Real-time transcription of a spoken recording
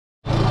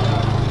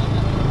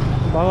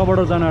बाघा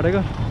border जाना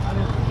आटेगा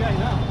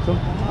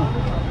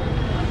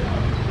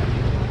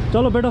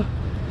चलो बेटा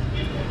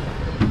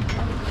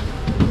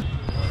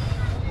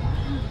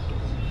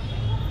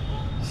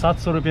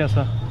 700 रुपैयाँ छ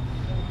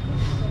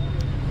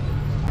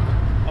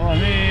अब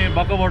हामी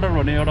बाघा बॉर्डर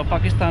भन्ने एउटा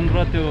पाकिस्तान र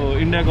त्यो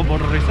इन्डियाको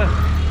बॉर्डर रहेछ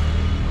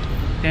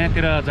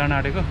त्यहाँतिर जान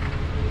आटेको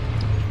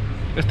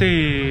यस्तै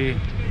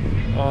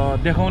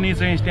देखाउने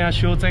चाहिँ त्यहाँ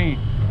सो चाहिँ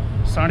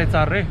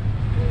 4:30 रे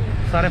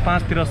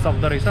 5:30 तिर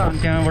सक्दो रहेछ अनि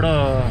त्यहाँबाट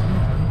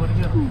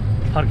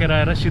फर्केर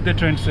आएर सिधै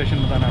ट्रेन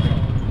स्टेसनमा जान आटेको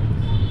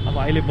अब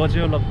अहिले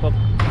बज्यो लगभग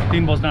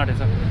 3 बज्न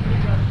आँटेछ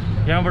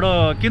यहाँबाट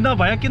कितना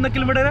भया कितना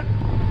किलोमिटर है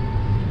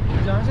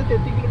जहाँ से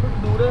 33 किलोमीटर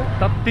दूर है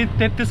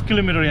 33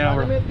 किलोमिटर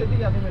यहाँबाट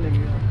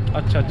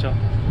अच्छा अच्छा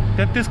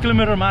 33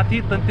 किलोमिटर माथि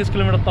 33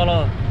 किलोमिटर तल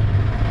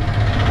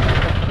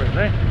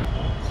है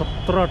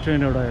 17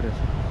 ट्रेन एउटा आइरहेछ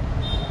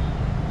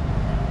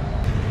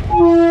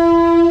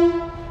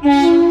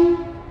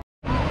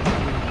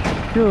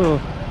त्यो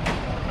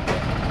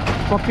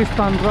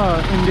पाकिस्तान र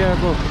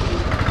इन्डियाको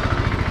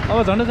अब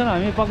झन्डै झन्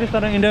हामी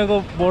पाकिस्तान र इन्डियाको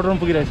बोर्डरमा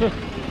पुगिरहेछौँ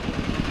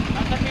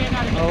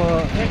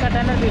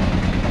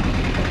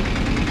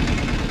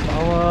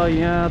अब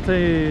यहाँ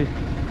चाहिँ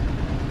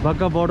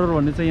बाघा बोर्डर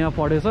भन्ने चाहिँ यहाँ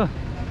पढेछ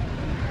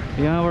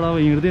यहाँबाट अब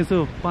हिँड्दैछु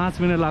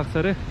 5 मिनट लाग्छ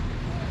अरे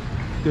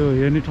त्यो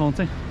हेर्ने ठाउँ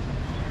चाहिँ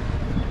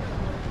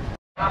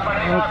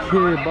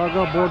ओके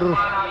बाघा बोर्डर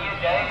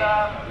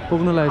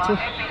पुग्न लागेको छु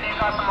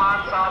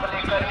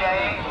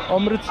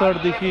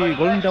अमृतसरदेखि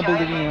गोल्डन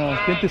टेम्पलदेखि यहाँ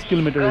 33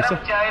 किलोमिटर रहेछ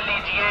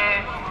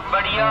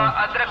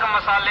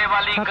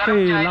ठ्याक्कै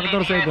लाग्दो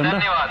रहेछ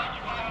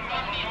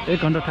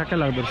 1 घन्टा ठ्याक्कै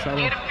लाग्दो रहेछ अब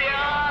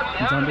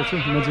जाँदैछु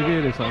नजिकै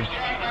रहेछ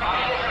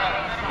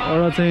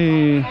एउटा चाहिँ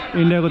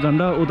इन्डियाको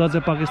झन्डा उता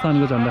चाहिँ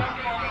पाकिस्तानको झन्डा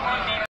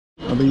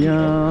अब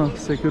यहाँ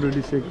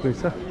सेक्युरिटी चेक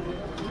रहेछ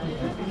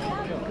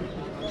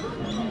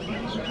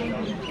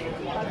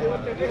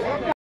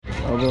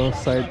अब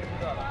सायद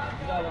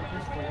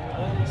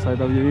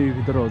अब यही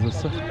भित्र हो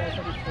जस्तो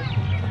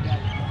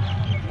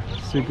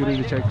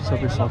सेक्युरिटी चेक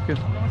सबै सक्यो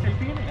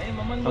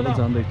अब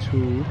जाँदैछु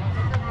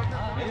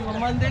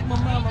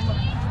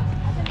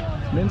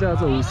मेन चाहिँ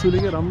आज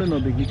हुसुलेकै राम्रै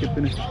नदेखि के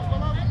पनि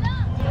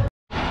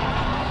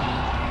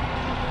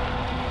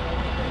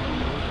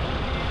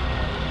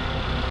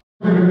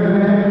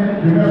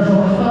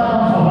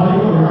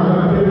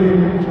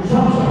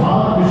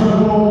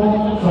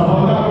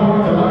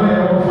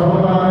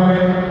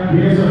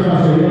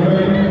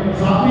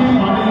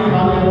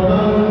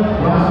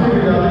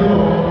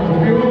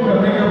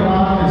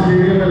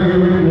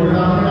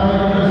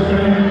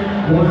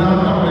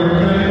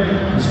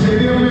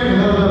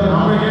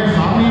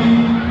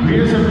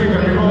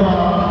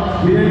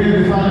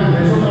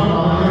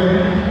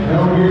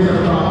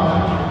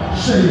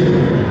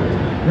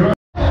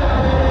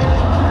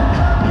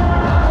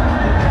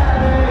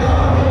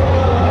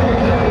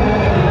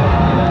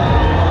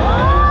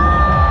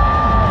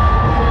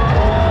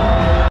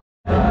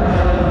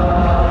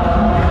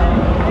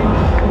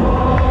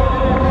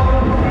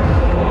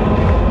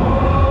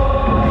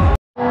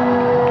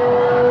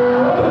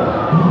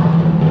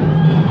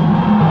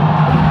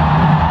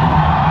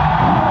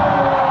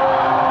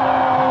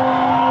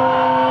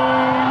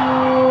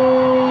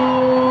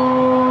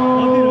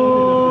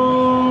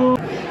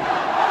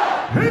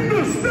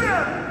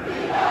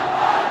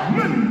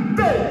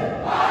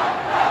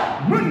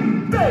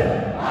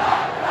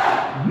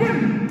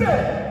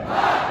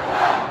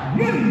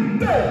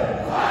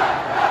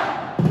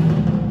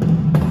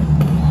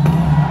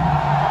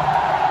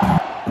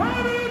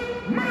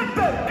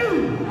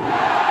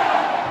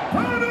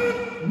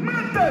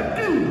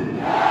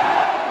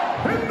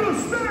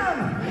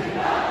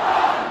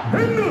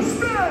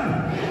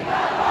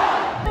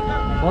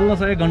बल्ल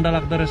चाहिँ 1 घन्टा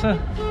लाग्दो रहेछ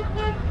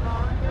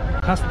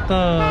खास त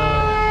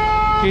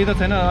केही त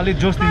छैन अलि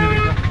जोस दिने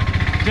रहेछ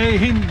जय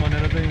हिन्द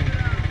भनेर चाहिँ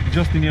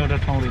जोस दिने एउटा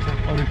ठाउँ रहेछ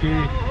अरू केही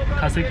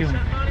खासै के हुनु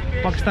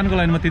पाकिस्तानको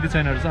लाइनमा त्यति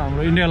छैन रहेछ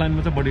हाम्रो इन्डिया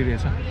लाइनमा चाहिँ बढी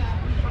रहेछ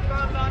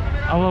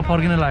अब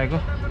फर्किन लागेको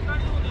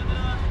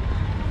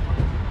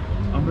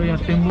हाम्रो यहाँ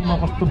टेम्बुमा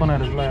कस्तो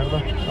बनाएर ल हेर्दा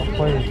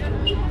सबै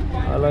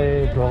यसलाई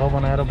ढोका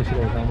बनाएर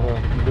बसिरहेको हाम्रो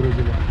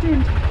गुरुजीले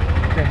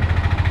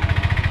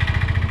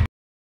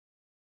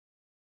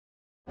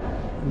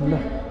ल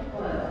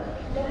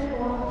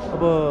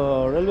अब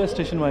रेलवे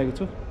स्टेसनमा आएको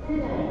छु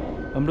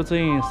हाम्रो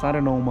चाहिँ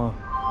 9:30 मा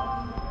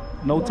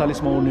 9:40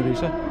 मा उड्ने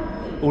रहेछ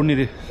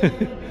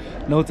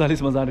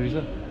 9:40 मा जाने रहेछ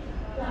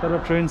तर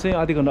ट्रेन चाहिँ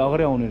आधी घन्टा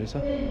अगाडि आउने रहेछ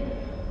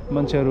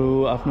मान्छेहरू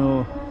आफ्नो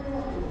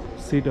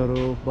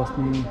सिटहरू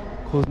बस्ने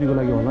खोज्नेको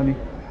लागि होला नि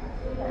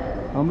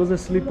हाम्रो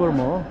चाहिँ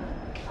स्लिपरमा हो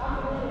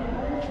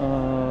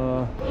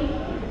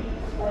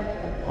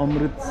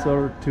अमृतसर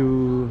टु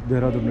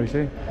देहरादुन रहेछ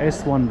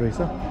S1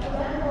 रहेछ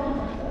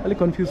अलिक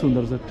कन्फ्युज हुँदो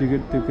रहेछ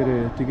टिकट त्यो के अरे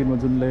टिकटमा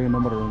जुन लेखेको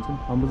नम्बरहरू हुन्छ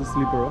हाम्रो चाहिँ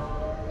स्लिपर हो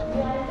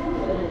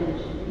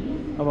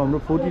अब हाम्रो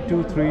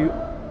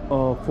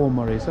 4234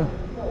 मा रहेछ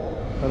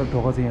तर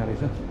ढोका चाहिँ यहाँ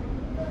रहेछ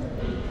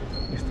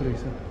यस्तो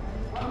रहेछ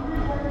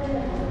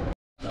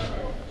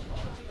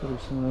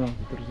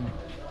भित्र चाहिँ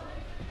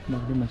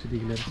नक्ने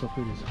मान्छेदेखि लिएर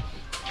सबै रहेछ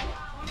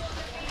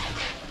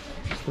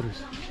यस्तो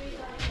रहेछ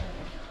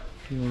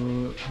यो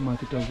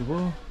माथि टाउको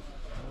भयो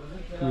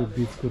यो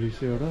बिचको रहेछ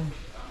एउटा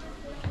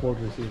पोर्ट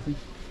रहेछ यो चाहिँ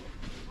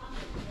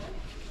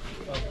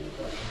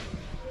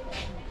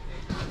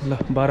ल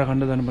 12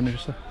 घण्टा जानुपर्ने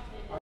रहेछ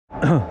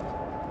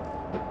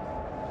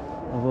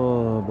अब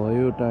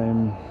भयो टाइम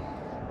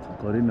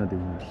घरि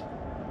नदेख्नुहोस्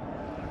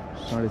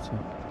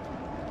 6:30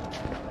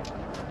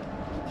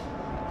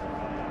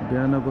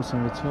 बिहानको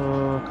 6:30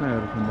 कहाँ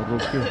हेरेर फोनमा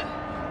रोक्यो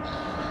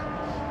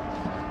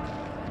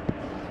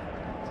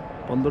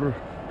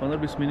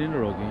 15-20 मिनट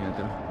रोक्यो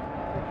यहाँतिर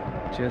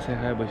चिया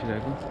खाए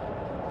बसिरहेको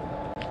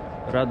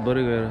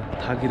रातभरि गएर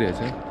थाकिरहेछ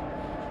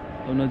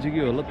अब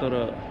नजिकै होला तर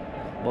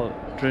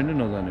ट्रेनै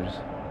नजाने रहेछ